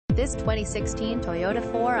This 2016 Toyota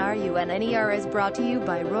 4RUNNER is brought to you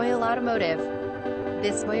by Royal Automotive.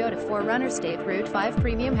 This Toyota 4Runner State Route 5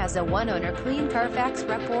 Premium has a one-owner clean Carfax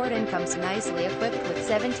report and comes nicely equipped with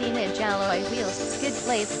 17-inch alloy wheels, skid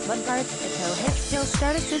plates, mudguards, a tow hitch, hill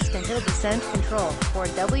start assist and hill descent control,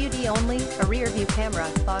 4WD only, a rear-view camera,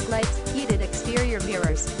 fog lights, heated exterior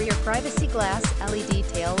mirrors, rear privacy glass, LED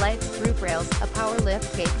tail lights, roof rails, a power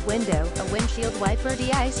lift gate window, a windshield wiper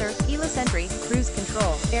de-icer, keyless entry, cruise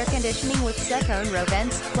control, air conditioning with second row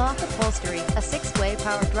vents, cloth upholstery, a 6-way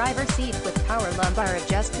power driver seat with power lumbar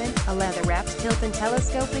adjustment, a leather-wrapped tilt and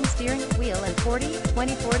telescoping steering wheel and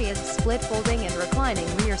 40/20/40 is split folding and reclining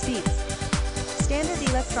rear seats. Standard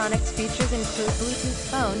electronics features include Bluetooth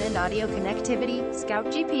phone and audio connectivity, Scout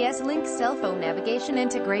GPS link cell phone navigation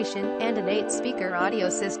integration, and an 8-speaker audio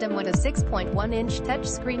system with a 6.1-inch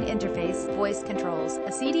touchscreen interface, voice controls,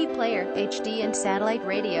 a CD player, HD and satellite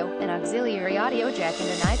radio, an auxiliary audio jack and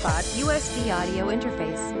an iPod USB audio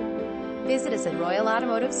interface. Visit us at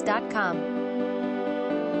royalautomotives.com.